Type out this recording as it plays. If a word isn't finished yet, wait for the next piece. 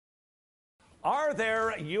Are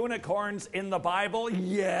there unicorns in the Bible?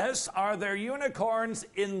 Yes. Are there unicorns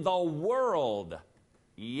in the world?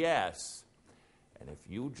 Yes. And if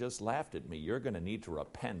you just laughed at me, you're going to need to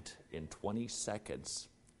repent in 20 seconds.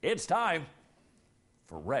 It's time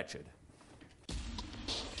for Wretched.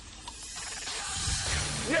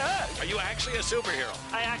 Yeah. Are you actually a superhero?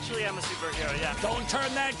 I actually am a superhero, yeah. Don't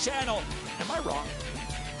turn that channel. Am I wrong?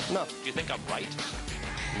 No. Do you think I'm right?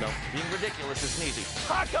 No. Being ridiculous isn't easy.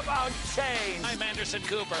 Talk about change. I'm Anderson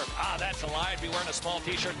Cooper. Ah, that's a lie. I'd be wearing a small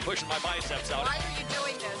t-shirt and pushing my biceps out. Why are you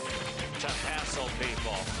doing this? To hassle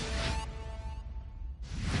people.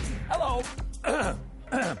 Hello.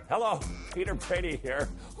 Hello. Peter Brady here.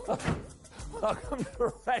 Welcome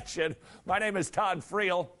to Wretched. My name is Todd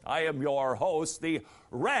Friel. I am your host. The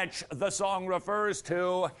wretch the song refers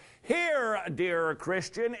to. Here, dear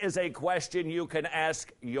Christian, is a question you can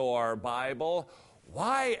ask your Bible.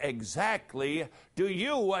 Why exactly do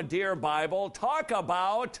you, dear Bible, talk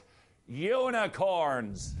about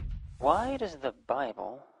unicorns? Why does the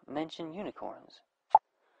Bible mention unicorns?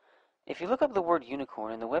 If you look up the word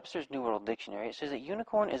unicorn in the Webster's New World Dictionary, it says that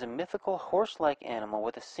unicorn is a mythical horse-like animal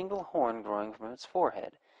with a single horn growing from its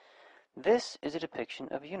forehead. This is a depiction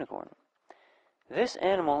of a unicorn. This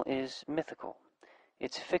animal is mythical.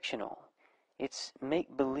 It's fictional. It's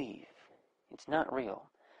make-believe. It's not real.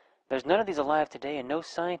 There's none of these alive today, and no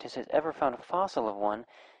scientist has ever found a fossil of one,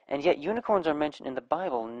 and yet unicorns are mentioned in the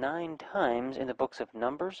Bible 9 times in the books of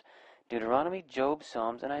Numbers, Deuteronomy, Job,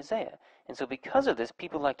 Psalms, and Isaiah. And so because of this,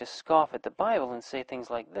 people like to scoff at the Bible and say things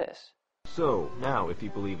like this. So, now if you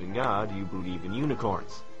believe in God, you believe in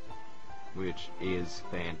unicorns, which is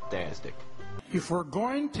fantastic. If we're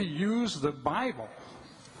going to use the Bible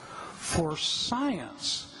for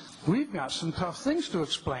science, we've got some tough things to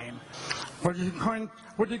explain. What are you going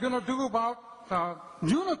to do about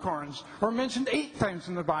unicorns, are mentioned 8 times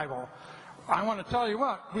in the Bible? I want to tell you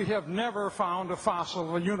what, we have never found a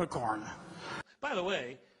fossil of a unicorn. By the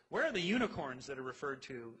way, where are the unicorns that are referred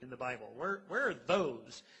to in the Bible? Where are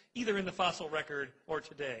those, either in the fossil record or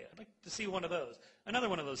today? I'd like to see one of those. Another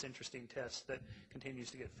one of those interesting tests that continues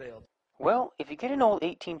to get failed. Well, if you get an old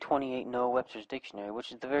 1828 Noah Webster's Dictionary,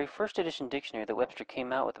 which is the very first edition dictionary that Webster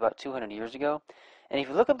came out with about 200 years ago, and if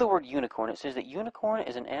you look up the word unicorn, it says that unicorn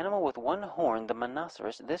is an animal with one horn, the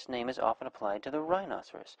monoceros. This name is often applied to the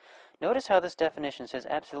rhinoceros. Notice how this definition says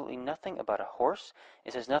absolutely nothing about a horse.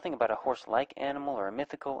 It says nothing about a horse-like animal or a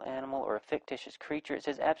mythical animal or a fictitious creature. It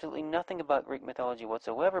says absolutely nothing about Greek mythology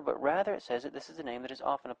whatsoever, but rather it says that this is a name that is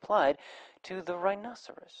often applied to the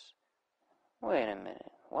rhinoceros. Wait a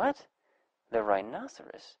minute. What? The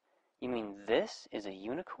rhinoceros? You mean this is a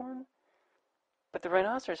unicorn? But the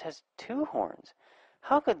rhinoceros has 2 horns.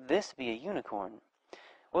 How could this be a unicorn?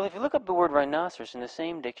 Well, if you look up the word rhinoceros in the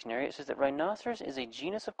same dictionary, it says that rhinoceros is a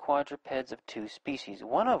genus of quadrupeds of 2 species,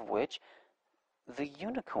 one of which, the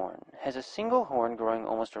unicorn, has a single horn growing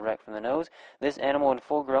almost erect from the nose. This animal, when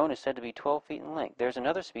full grown, is said to be 12 feet in length. There's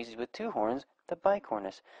another species with 2 horns, the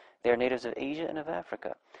bicornis. They are natives of Asia and of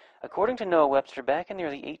Africa. According to Noah Webster, back in the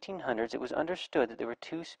early 1800s, it was understood that there were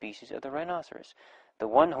 2 species of the rhinoceros. The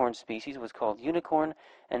one-horned species was called unicorn,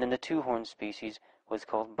 and then the 2-horned species was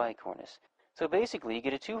called bicornis. So basically, you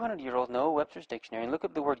get a 200-year-old Noah Webster's dictionary and look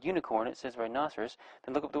up the word unicorn, it says rhinoceros,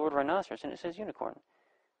 then look up the word rhinoceros, and it says unicorn.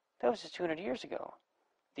 That was just 200 years ago.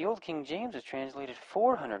 The old King James was translated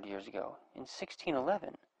 400 years ago, in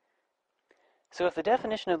 1611. So if the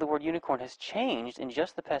definition of the word unicorn has changed in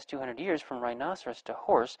just the past 200 years from rhinoceros to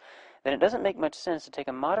horse, then it doesn't make much sense to take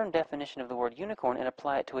a modern definition of the word unicorn and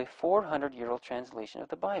apply it to a 400-year-old translation of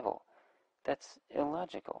the Bible. That's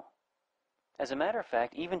illogical. As a matter of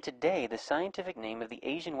fact, even today, the scientific name of the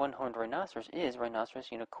Asian one-horned rhinoceros is Rhinoceros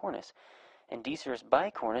unicornis, and Dicerus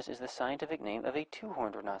bicornis is the scientific name of a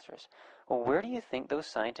 2-horned rhinoceros. Well, where do you think those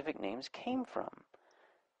scientific names came from?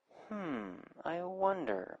 I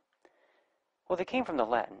wonder. Well, they came from the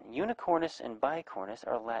Latin. Unicornis and bicornis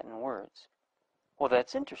are Latin words. Well,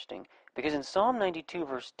 that's interesting, because in Psalm 92,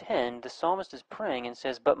 verse 10, the psalmist is praying and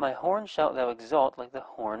says, "But my horn shalt thou exalt like the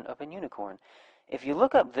horn of an unicorn." If you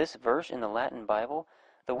look up this verse in the Latin Bible,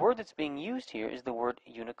 the word that's being used here is the word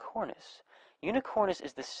unicornis. Unicornis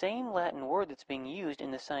is the same Latin word that's being used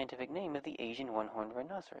in the scientific name of the Asian one-horned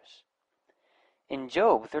rhinoceros. In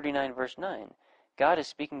Job 39, verse 9, God is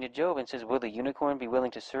speaking to Job and says, "Will the unicorn be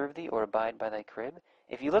willing to serve thee or abide by thy crib?"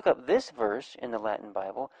 If you look up this verse in the Latin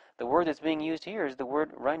Bible, the word that's being used here is the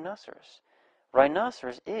word rhinoceros.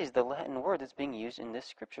 Rhinoceros is the Latin word that's being used in this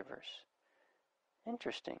scripture verse.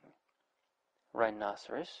 Interesting.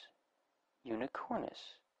 Rhinoceros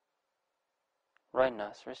unicornis.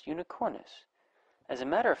 Rhinoceros unicornis. As a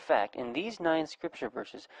matter of fact, in these 9 scripture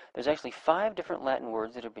verses, there's actually 5 different Latin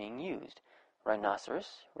words that are being used. Rhinoceros,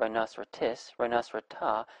 rhinoceratis,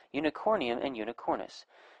 rhinocerata, unicornium, and unicornus.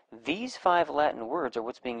 These 5 Latin words are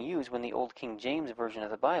what's being used when the Old King James Version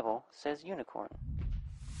of the Bible says unicorn.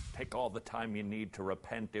 Take all the time you need to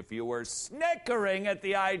repent if you were snickering at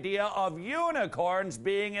the idea of unicorns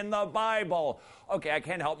being in the Bible. Okay, I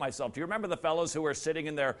can't help myself. Do you remember the fellows who were sitting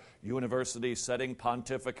in their university setting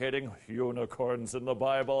pontificating? Unicorns in the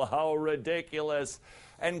Bible, how ridiculous.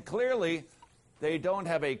 And clearly, they don't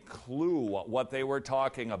have a clue what they were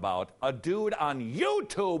talking about. A dude on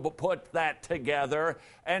YouTube put that together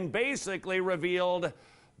and basically revealed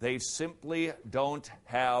they simply don't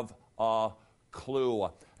have a clue.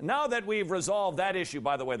 Now that we've resolved that issue,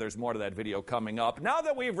 by the way, there's more to that video coming up. Now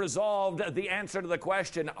that we've resolved the answer to the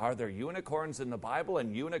question, are there unicorns in the Bible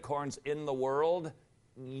and unicorns in the world?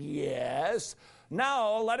 Yes.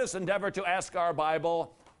 Now let us endeavor to ask our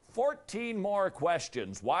Bible 14 more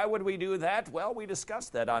questions. Why would we do that? Well, we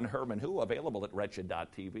discussed that on Herman Who, available at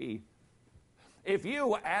wretched.tv. If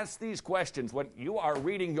you ask these questions when you are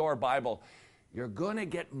reading your Bible, you're going to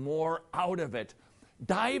get more out of it.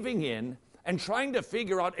 Diving in and trying to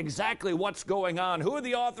figure out exactly what's going on, who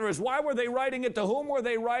the author is, why were they writing it, to whom were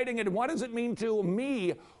they writing it, and what does it mean to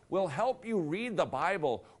me, will help you read the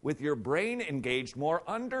Bible with your brain engaged more,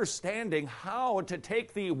 understanding how to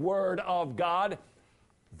take the Word of God,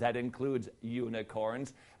 that includes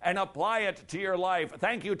unicorns, and apply it to your life.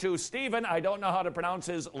 Thank you to Stephen. I don't know how to pronounce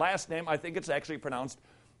his last name. I think it's actually pronounced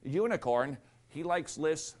unicorn. He likes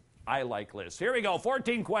lists. I like lists. Here we go.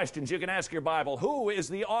 14 questions you can ask your Bible. Who is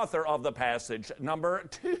the author of the passage? Number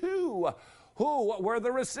 2, who were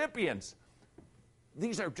the recipients?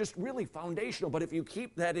 These are just really foundational, but if you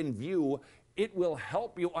keep that in view, it will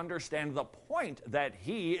help you understand the point that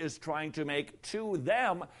he is trying to make to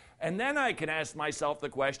them. And then I can ask myself the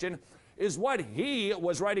question, is what he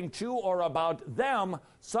was writing to or about them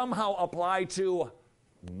somehow apply to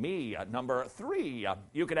me? Number 3,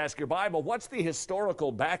 you could ask your Bible, what's the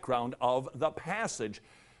historical background of the passage?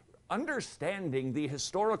 Understanding the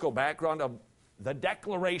historical background of the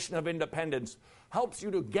Declaration of Independence helps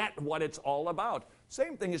you to get what it's all about.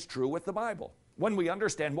 Same thing is true with the Bible. When we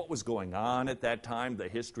understand what was going on at that time, the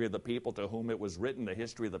history of the people to whom it was written, the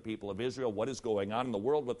history of the people of Israel, what is going on in the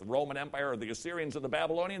world with the Roman Empire or the Assyrians or the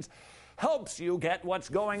Babylonians, helps you get what's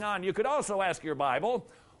going on. You could also ask your Bible,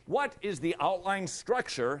 what is the outline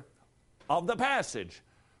structure of the passage?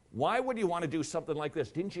 Why would you want to do something like this?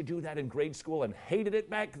 Didn't you do that in grade school and hated it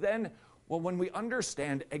back then? Well, when we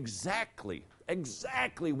understand exactly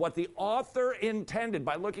what the author intended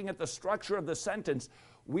by looking at the structure of the sentence,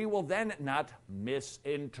 we will then not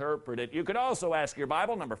misinterpret it. You could also ask your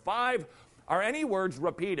Bible, number 5, are any words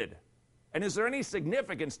repeated? And is there any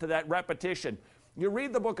significance to that repetition? You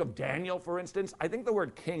read the book of Daniel, for instance, I think the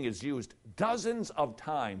word king is used dozens of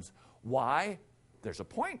times. Why? There's a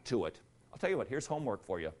point to it. I'll tell you what, here's homework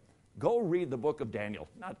for you. Go read the book of Daniel,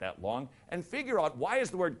 not that long, and figure out why is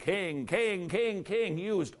the word king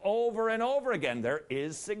used over and over again. There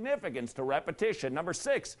is significance to repetition. Number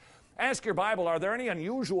 6, ask your Bible, are there any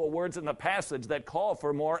unusual words in the passage that call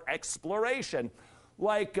for more exploration?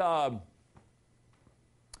 Like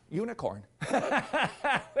unicorn.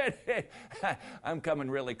 I'm coming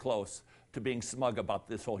really close to being smug about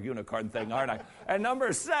this whole unicorn thing, aren't I? And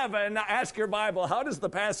number 7, ask your Bible, how does the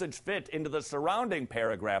passage fit into the surrounding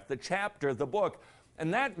paragraph, the chapter, the book?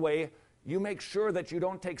 And that way, you make sure that you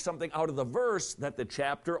don't take something out of the verse that the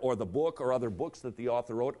chapter or the book or other books that the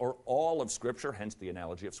author wrote or all of Scripture, hence the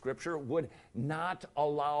analogy of Scripture, would not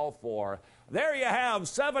allow for. There you have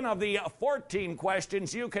 7 of the 14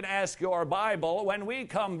 questions you can ask your Bible. When we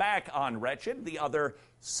come back on Wretched, the other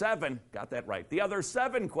 7, got that right, the other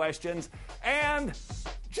 7 questions, and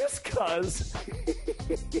just 'cause,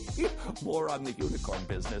 more on the unicorn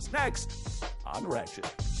business next on Wretched.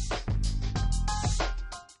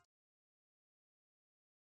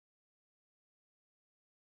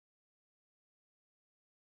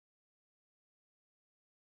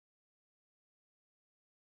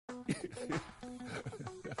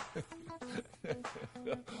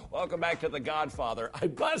 Welcome back to The Godfather. I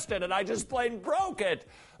busted it. I just plain broke it.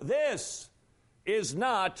 This is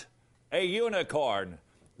not a unicorn.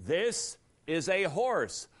 This is a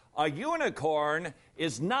horse. A unicorn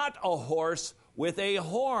is not a horse with a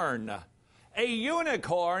horn. A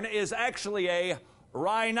unicorn is actually a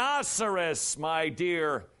rhinoceros, my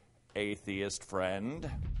dear atheist friend.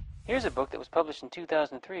 Here's a book that was published in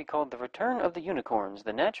 2003 called The Return of the Unicorns,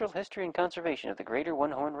 The Natural History and Conservation of the Greater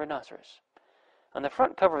One-Horned Rhinoceros. On the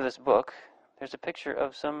front cover of this book, there's a picture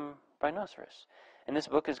of some rhinoceros. And this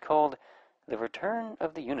book is called The Return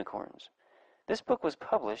of the Unicorns. This book was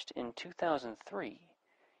published in 2003.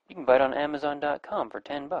 You can buy it on Amazon.com for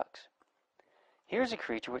 $10. Here's a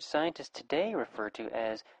creature which scientists today refer to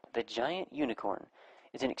as the giant unicorn.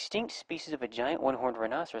 It's an extinct species of a giant one-horned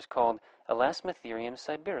rhinoceros called Elasmotherium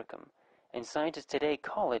sibericum, and scientists today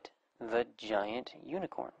call it the giant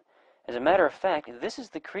unicorn. As a matter of fact, this is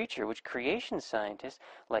the creature which creation scientists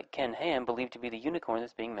like Ken Ham believe to be the unicorn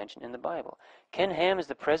that's being mentioned in the Bible. Ken Ham is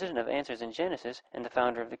the president of Answers in Genesis and the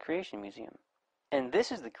founder of the Creation Museum. And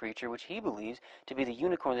this is the creature which he believes to be the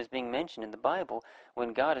unicorn that's being mentioned in the Bible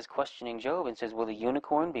when God is questioning Job and says, will the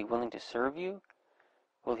unicorn be willing to serve you?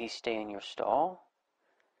 Will he stay in your stall?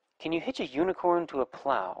 Can you hitch a unicorn to a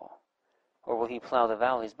plow, or will he plow the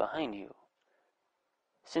valleys behind you?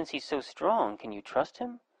 Since he's so strong, can you trust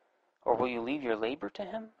him, or will you leave your labor to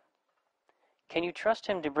him? Can you trust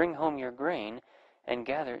him to bring home your grain and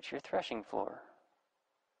gather it to your threshing floor?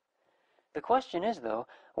 The question is, though,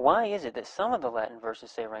 why is it that some of the Latin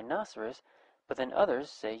verses say rhinoceros, but then others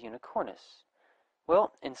say unicornus?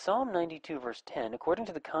 Well, in Psalm 92, verse 10, according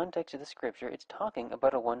to the context of the scripture, it's talking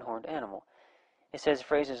about a one-horned animal. It says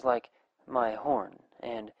phrases like, my horn,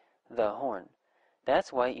 and the horn.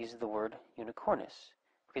 That's why it uses the word unicornus,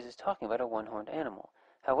 because it's talking about a one-horned animal.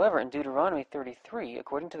 However, in Deuteronomy 33,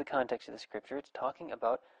 according to the context of the scripture, it's talking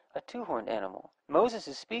about a two-horned animal. Moses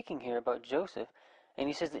is speaking here about Joseph, and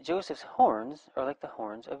he says that Joseph's horns are like the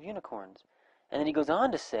horns of unicorns. And then he goes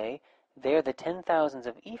on to say, they are the 10,000s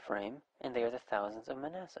of Ephraim, and they are the thousands of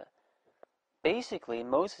Manasseh. Basically,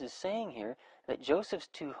 Moses is saying here that Joseph's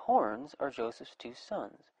two horns are Joseph's two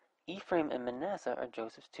sons. Ephraim and Manasseh are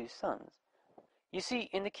Joseph's two sons. You see,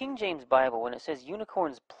 in the King James Bible, when it says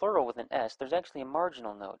unicorns plural with an S, there's actually a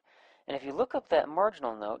marginal note. And if you look up that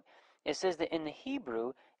marginal note, it says that in the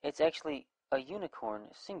Hebrew, it's actually a unicorn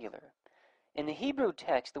singular. In the Hebrew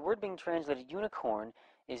text, the word being translated unicorn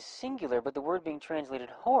is singular, but the word being translated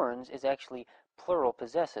horns is actually plural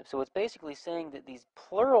possessive. So it's basically saying that these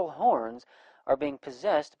plural horns are being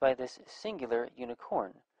possessed by this singular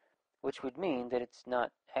unicorn, which would mean that it's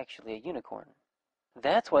not actually a unicorn.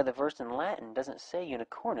 That's why the verse in Latin doesn't say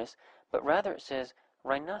unicornus, but rather it says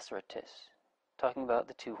rhinocerotis, talking about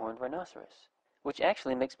the two-horned rhinoceros, which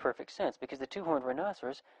actually makes perfect sense because the two-horned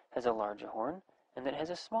rhinoceros has a larger horn and then has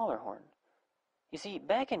a smaller horn. You see,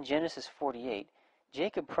 back in Genesis 48,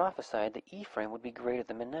 Jacob prophesied that Ephraim would be greater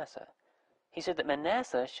than Manasseh. He said that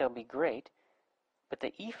Manasseh shall be great, but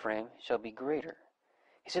that Ephraim shall be greater.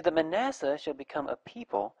 He said that Manasseh shall become a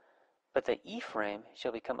people, but that Ephraim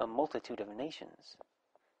shall become a multitude of nations.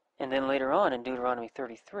 And then later on in Deuteronomy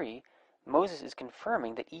 33, Moses is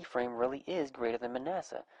confirming that Ephraim really is greater than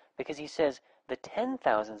Manasseh, because he says the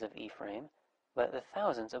 10,000s of Ephraim, but the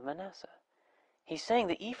thousands of Manasseh. He's saying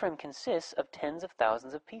that Ephraim consists of tens of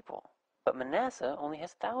thousands of people, but Manasseh only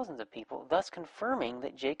has thousands of people, thus confirming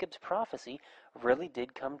that Jacob's prophecy really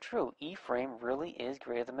did come true. Ephraim really is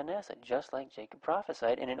greater than Manasseh, just like Jacob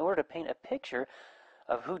prophesied. And in order to paint a picture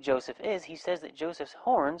of who Joseph is, he says that Joseph's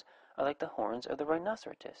horns are like the horns of the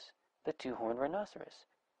rhinoceros, the two-horned rhinoceros,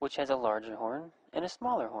 which has a larger horn and a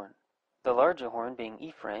smaller horn, the larger horn being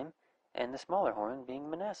Ephraim and the smaller horn being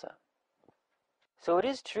Manasseh. So it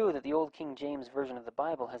is true that the Old King James Version of the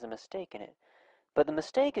Bible has a mistake in it, but the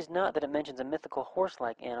mistake is not that it mentions a mythical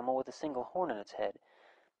horse-like animal with a single horn on its head.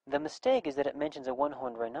 The mistake is that it mentions a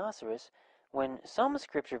one-horned rhinoceros when some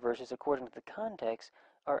scripture verses, according to the context,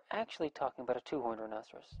 are actually talking about a two-horned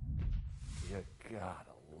rhinoceros. You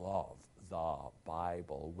gotta love the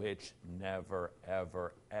Bible, which never,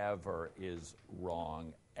 ever, ever is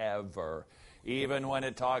wrong, ever. Even when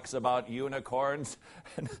it talks about unicorns,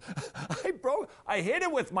 and I hit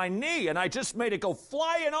it with my knee, and I just made it go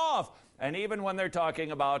flying off. And even when they're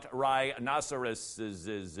talking about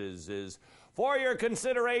rhinoceroses, for your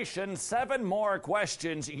consideration, 7 more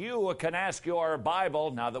questions you can ask your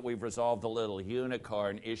Bible now that we've resolved the little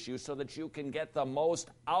unicorn issue so that you can get the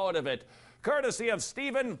most out of it. Courtesy of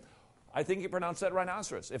Stephen, I think you pronounced that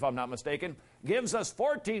rhinoceros, if I'm not mistaken, gives us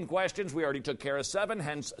 14 questions. We already took care of 7,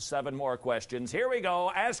 hence 7 more questions. Here we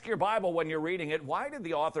go. Ask your Bible when you're reading it, why did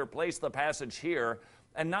the author place the passage here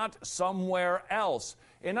and not somewhere else?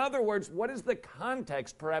 In other words, what is the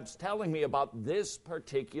context perhaps telling me about this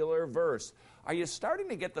particular verse? Are you starting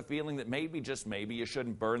to get the feeling that maybe, just maybe, you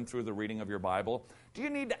shouldn't burn through the reading of your Bible? Do you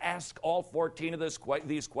need to ask all 14 of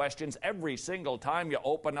these questions every single time you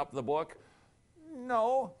open up the book?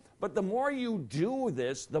 No. But the more you do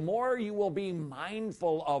this, the more you will be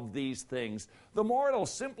mindful of these things. The more it'll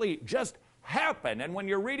simply just happen. And when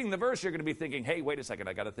you're reading the verse, you're going to be thinking, hey, wait a second,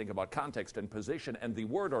 I got to think about context and position and the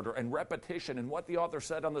word order and repetition and what the author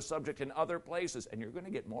said on the subject in other places, and you're going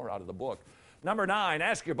to get more out of the book. Number 9,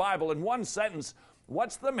 ask your Bible in one sentence,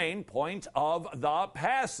 what's the main point of the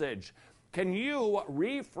passage? Can you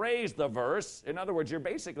rephrase the verse? In other words, you're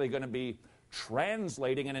basically going to be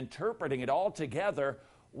translating and interpreting it all together.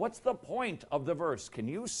 What's the point of the verse? Can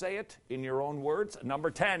you say it in your own words? Number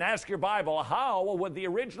 10, ask your Bible, how would the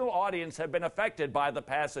original audience have been affected by the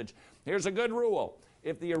passage? Here's a good rule.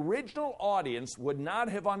 If the original audience would not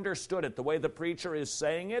have understood it the way the preacher is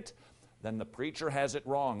saying it, then the preacher has it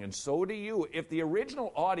wrong, and so do you. If the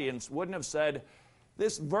original audience wouldn't have said,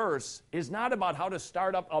 this verse is not about how to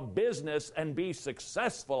start up a business and be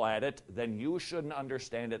successful at it, then you shouldn't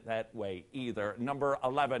understand it that way either. Number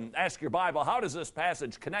 11, ask your Bible, how does this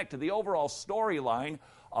passage connect to the overall storyline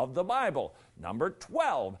of the Bible? Number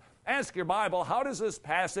 12, ask your Bible, how does this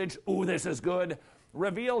passage, ooh, this is good,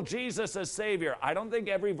 reveal Jesus as Savior? I don't think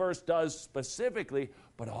every verse does specifically,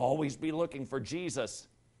 but always be looking for Jesus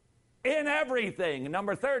in everything.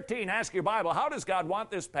 Number 13, ask your Bible, how does God want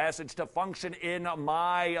this passage to function in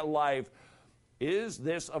my life? Is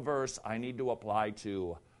this a verse I need to apply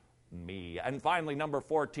to me? And finally, number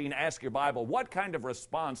 14, ask your Bible, what kind of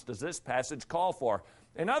response does this passage call for?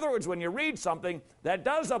 In other words, when you read something that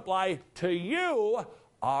does apply to you,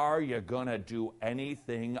 are you going to do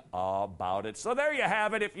anything about it? So there you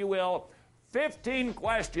have it, if you will. 15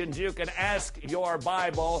 questions you can ask your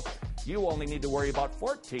Bible. You only need to worry about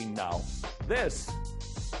 14 now. This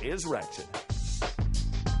is Wretched.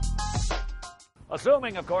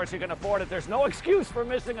 Assuming, of course, you can afford it, there's no excuse for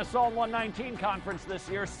missing a Psalm 119 conference this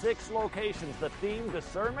year. 6 locations. The theme,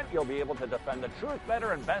 discernment. You'll be able to defend the truth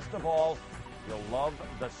better, and best of all, you'll love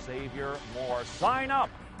the Savior more. Sign up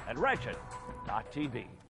at wretched.tv.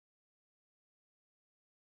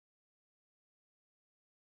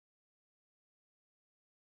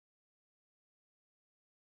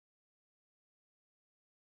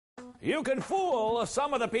 You can fool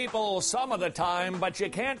some of the people some of the time, but you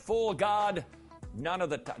can't fool God none of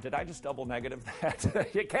the time. Did I just double negative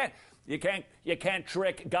that? You can't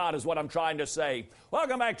trick God is what I'm trying to say.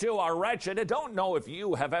 Welcome back to our Wretched. I don't know if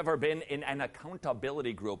you have ever been in an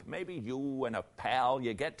accountability group. Maybe you and a pal,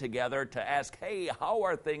 you get together to ask, hey, how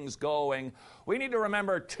are things going? We need to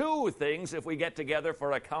remember 2 things if we get together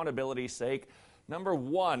for accountability's sake. Number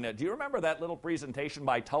 1, do you remember that little presentation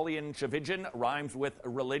by Tullian Tchividjian, rhymes with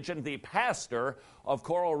religion, the pastor of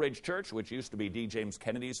Coral Ridge Church, which used to be D. James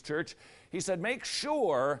Kennedy's church? He said, make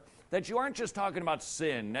sure that you aren't just talking about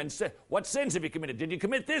sin. And what sins have you committed? Did you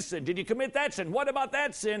commit this sin? Did you commit that sin? What about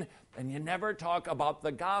that sin? And you never talk about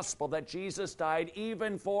the gospel, that Jesus died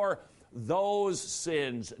even for those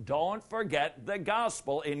sins. Don't forget the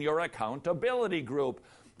gospel in your accountability group.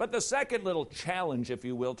 But the second little challenge, if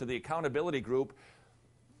you will, to the accountability group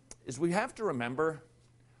is we have to remember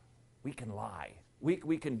we can lie. We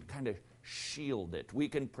can kind of shield it. We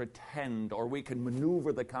can pretend, or we can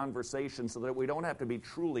maneuver the conversation so that we don't have to be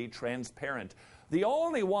truly transparent. The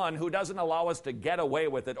only one who doesn't allow us to get away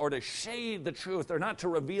with it or to shade the truth or not to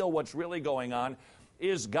reveal what's really going on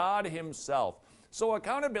is God himself. So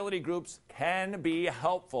accountability groups can be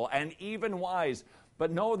helpful and even wise.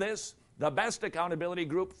 But know this, the best accountability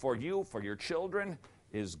group for you, for your children,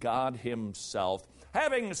 is God himself.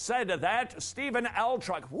 Having said that, Stephen L.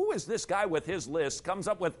 Truck, who is this guy with his list, comes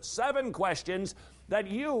up with 7 questions that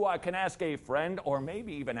you can ask a friend or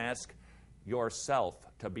maybe even ask yourself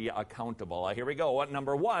to be accountable. Here we go.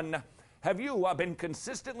 Number 1, have you been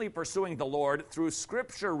consistently pursuing the Lord through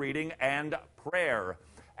scripture reading and prayer?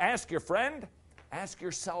 Ask your friend, ask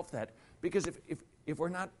yourself that, because if we're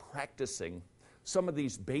not practicing some of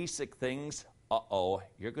these basic things,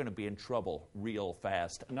 you're going to be in trouble real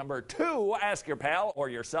fast. Number 2, ask your pal or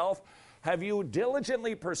yourself, have you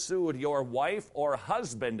diligently pursued your wife or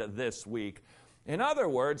husband this week? In other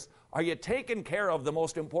words, are you taking care of the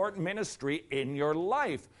most important ministry in your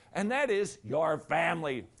life? And that is your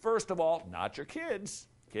family. First of all, not your kids.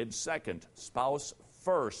 Kids second. Spouse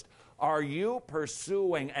first. Are you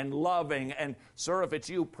pursuing and loving and, sir, if it's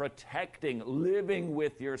you, protecting, living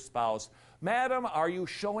with your spouse? Madam, are you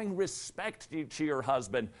showing respect to your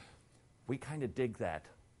husband? We kind of dig that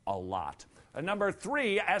a lot. Number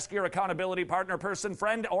 3, ask your accountability partner, person,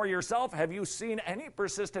 friend, or yourself, have you seen any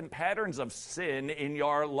persistent patterns of sin in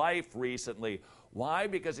your life recently? Why?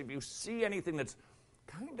 Because if you see anything that's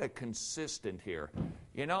kind of consistent here.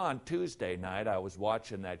 You know, on Tuesday night, I was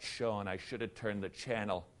watching that show, and I should have turned the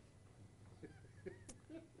channel.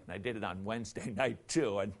 And I did it on Wednesday night,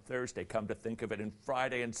 too, and Thursday, come to think of it, and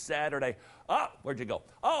Friday and Saturday. Oh, where'd you go?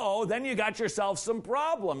 Oh, then you got yourself some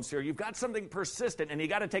problems here. You've got something persistent, and you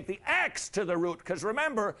got to take the axe to the root. Because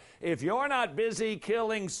remember, if you're not busy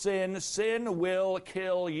killing sin, sin will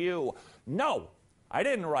kill you. No, I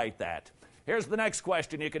didn't write that. Here's the next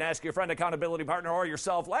question you can ask your friend, accountability partner, or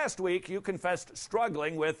yourself. Last week, you confessed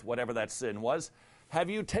struggling with whatever that sin was. Have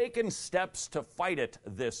you taken steps to fight it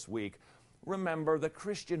this week? Remember, the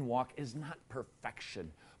Christian walk is not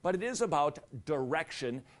perfection, but it is about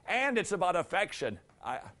direction, and it's about affection.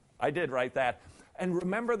 I did write that. And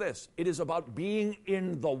remember this, it is about being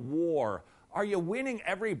in the war. Are you winning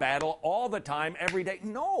every battle all the time, every day?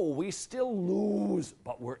 No, we still lose,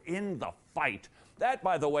 but we're in the fight. That,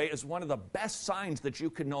 by the way, is one of the best signs that you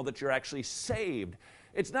can know that you're actually saved.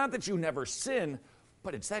 It's not that you never sin,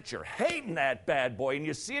 but it's that you're hating that bad boy, and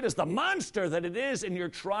you see it as the monster that it is, and you're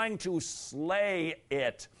trying to slay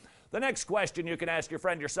it. The next question you can ask your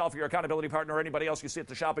friend, yourself, your accountability partner, or anybody else you see at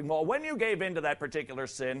the shopping mall, when you gave in to that particular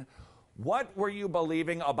sin, what were you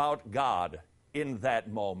believing about God in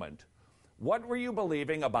that moment? What were you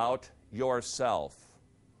believing about yourself?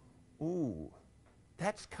 Ooh,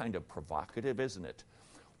 that's kind of provocative, isn't it?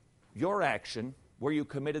 Your action, where you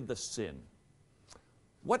committed the sin.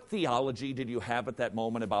 What theology did you have at that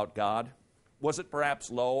moment about God? Was it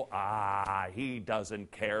perhaps low? He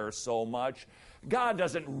doesn't care so much. God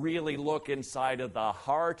doesn't really look inside of the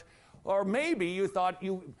heart. Or maybe you thought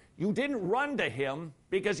you didn't run to him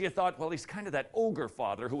because you thought, well, he's kind of that ogre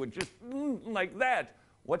father who would just like that.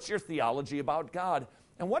 What's your theology about God?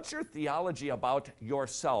 And what's your theology about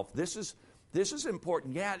yourself? This is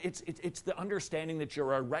important. Yeah, it's the understanding that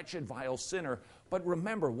you're a wretched, vile sinner. But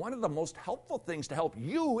remember, one of the most helpful things to help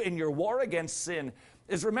you in your war against sin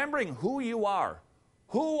is remembering who you are.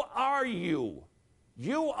 Who are you?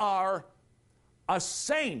 You are a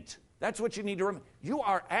saint. That's what you need to remember. You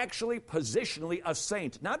are actually positionally a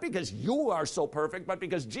saint. Not because you are so perfect, but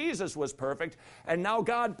because Jesus was perfect. And now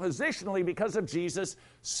God positionally, because of Jesus,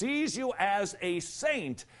 sees you as a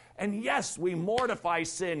saint. And yes, we mortify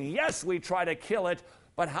sin. Yes, we try to kill it.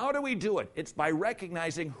 But how do we do it? It's by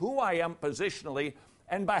recognizing who I am positionally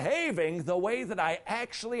and behaving the way that I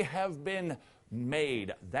actually have been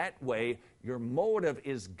made. That way, your motive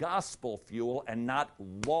is gospel fuel and not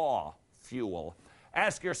law fuel.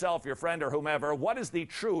 Ask yourself, your friend or whomever, what is the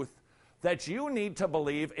truth that you need to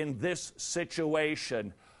believe in this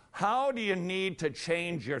situation? How do you need to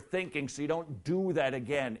change your thinking so you don't do that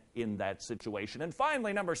again in that situation? And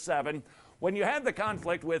finally, number 7, when you had the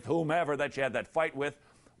conflict with whomever that you had that fight with,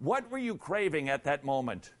 what were you craving at that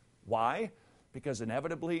moment? Why? Because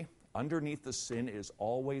inevitably, underneath the sin is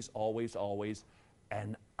always, always, always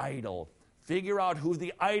an idol. Figure out who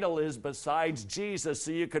the idol is besides Jesus so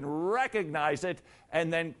you can recognize it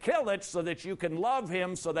and then kill it so that you can love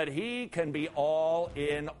him so that he can be all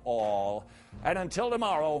in all. And until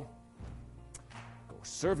tomorrow, go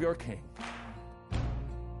serve your King.